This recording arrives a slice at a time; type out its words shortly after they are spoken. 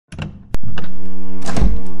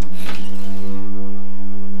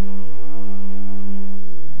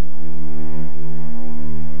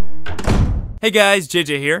Hey guys,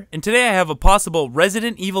 JJ here, and today I have a possible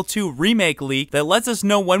Resident Evil 2 remake leak that lets us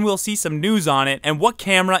know when we'll see some news on it and what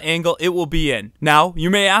camera angle it will be in. Now,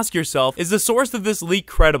 you may ask yourself, is the source of this leak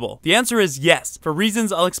credible? The answer is yes, for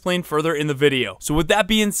reasons I'll explain further in the video. So with that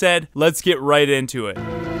being said, let's get right into it.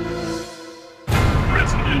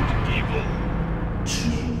 Resident Evil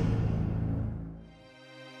 2.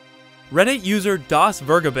 Reddit user Das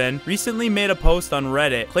Vergaben recently made a post on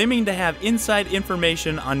Reddit claiming to have inside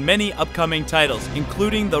information on many upcoming titles,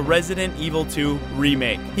 including the Resident Evil 2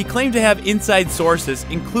 remake. He claimed to have inside sources,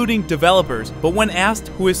 including developers, but when asked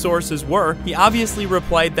who his sources were, he obviously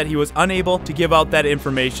replied that he was unable to give out that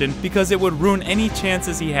information because it would ruin any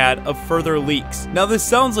chances he had of further leaks. Now this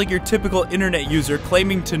sounds like your typical internet user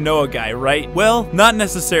claiming to know a guy, right? Well, not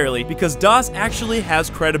necessarily, because Das actually has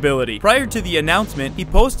credibility. Prior to the announcement, he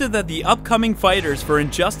posted that the upcoming fighters for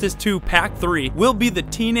Injustice 2 Pack 3 will be the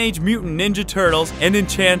Teenage Mutant Ninja Turtles and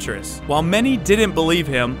Enchantress. While many didn't believe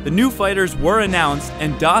him, the new fighters were announced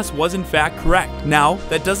and Das was in fact correct. Now,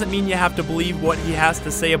 that doesn't mean you have to believe what he has to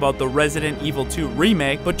say about the Resident Evil 2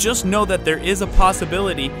 remake, but just know that there is a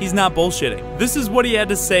possibility he's not bullshitting. This is what he had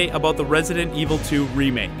to say about the Resident Evil 2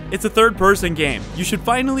 remake. It's a third-person game. You should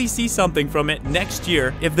finally see something from it next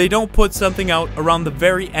year if they don't put something out around the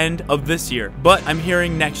very end of this year, but I'm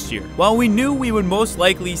hearing next year. While we knew we would most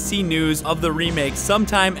likely see news of the remake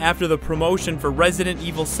sometime after the promotion for Resident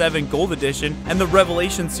Evil 7 Gold Edition and the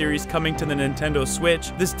Revelation series coming to the Nintendo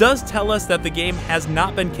Switch, this does tell us that the game has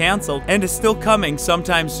not been cancelled and is still coming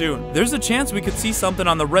sometime soon. There's a chance we could see something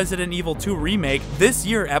on the Resident Evil 2 remake this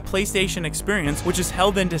year at PlayStation Experience, which is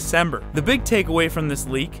held in December. The big takeaway from this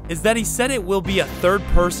leak is that he said it will be a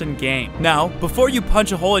third-person game. Now, before you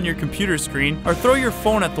punch a hole in your computer screen or throw your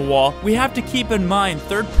phone at the wall, we have to keep in mind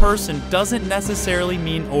third-person doesn't necessarily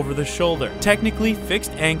mean over the shoulder. Technically,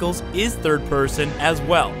 fixed angles is third person as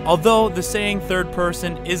well, although the saying third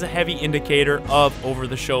person is a heavy indicator of over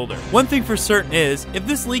the shoulder. One thing for certain is, if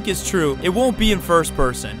this leak is true, it won't be in first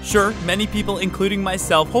person. Sure, many people, including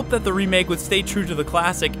myself, hope that the remake would stay true to the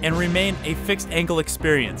classic and remain a fixed angle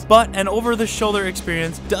experience, but an over the shoulder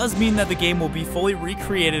experience does mean that the game will be fully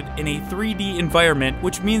recreated in a 3D environment,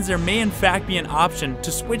 which means there may in fact be an option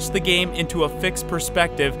to switch the game into a fixed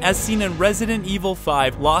perspective as seen in Resident Evil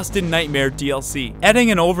 5 Lost in Nightmare DLC.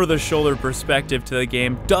 Adding an over-the-shoulder perspective to the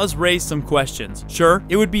game does raise some questions. Sure,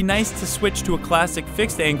 it would be nice to switch to a classic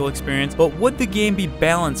fixed angle experience, but would the game be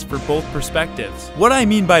balanced for both perspectives? What I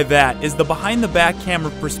mean by that is the behind-the-back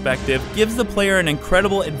camera perspective gives the player an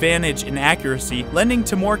incredible advantage in accuracy, lending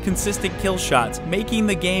to more consistent kill shots, making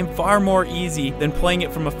the game far more easy than playing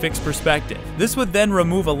it from a fixed perspective. This would then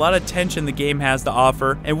remove a lot of tension the game has to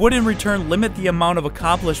offer, and would in return limit the amount of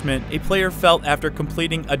accomplishment a player felt after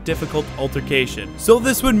completing a difficult altercation. So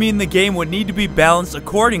this would mean the game would need to be balanced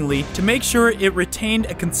accordingly to make sure it retained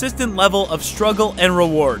a consistent level of struggle and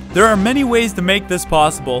reward. There are many ways to make this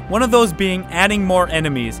possible, one of those being adding more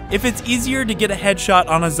enemies. If it's easier to get a headshot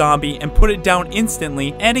on a zombie and put it down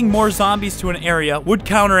instantly, adding more zombies to an area would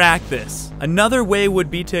counteract this. Another way would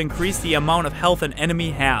be to increase the amount of health an enemy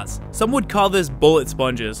has. Some would call this bullet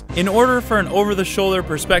sponges. In order for an over-the-shoulder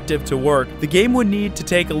perspective to work, the game would need to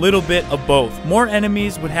take a little bit of both. More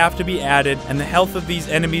enemies would have to be added, and the health of these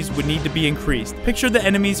enemies would need to be increased. Picture the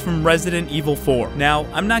enemies from Resident Evil 4. Now,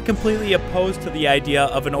 I'm not completely opposed to the idea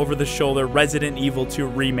of an over-the-shoulder Resident Evil 2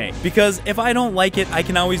 remake, because if I don't like it, I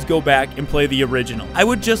can always go back and play the original. I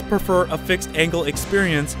would just prefer a fixed angle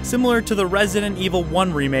experience similar to the Resident Evil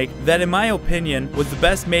 1 remake that, in my opinion, was the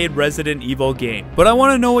best made Resident Evil game. But I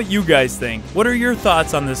want to know what you guys think. What are your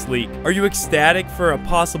thoughts on this leak? Are you ecstatic for a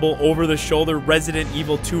possible over-the-shoulder Resident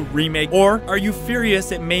Evil 2 remake, or are you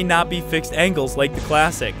furious it may not be fixed angles like the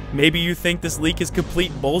classic? Maybe you think this leak is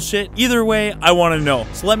complete bullshit? Either way, I want to know,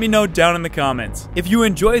 so let me know down in the comments. If you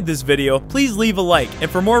enjoyed this video, please leave a like, and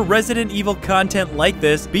for more Resident Evil content like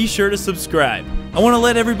this, be sure to subscribe. I want to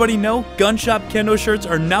let everybody know, Gun Shop Kendo shirts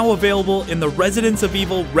are now available in the Residence of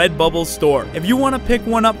Evil Redbubble store. If you want to pick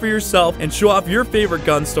one up for yourself and show off your favorite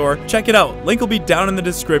gun store, check it out. Link will be down in the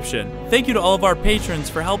description. Thank you to all of our patrons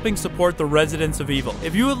for helping support the Residence of Evil.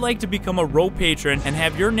 If you would like to become a ROE patron and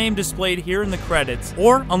have your name displayed here in the credits,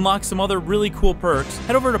 or unlock some other really cool perks,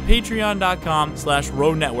 head over to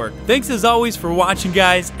patreon.com/ROE Network. Thanks as always for watching,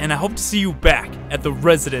 guys, and I hope to see you back at the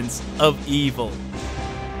Residence of Evil.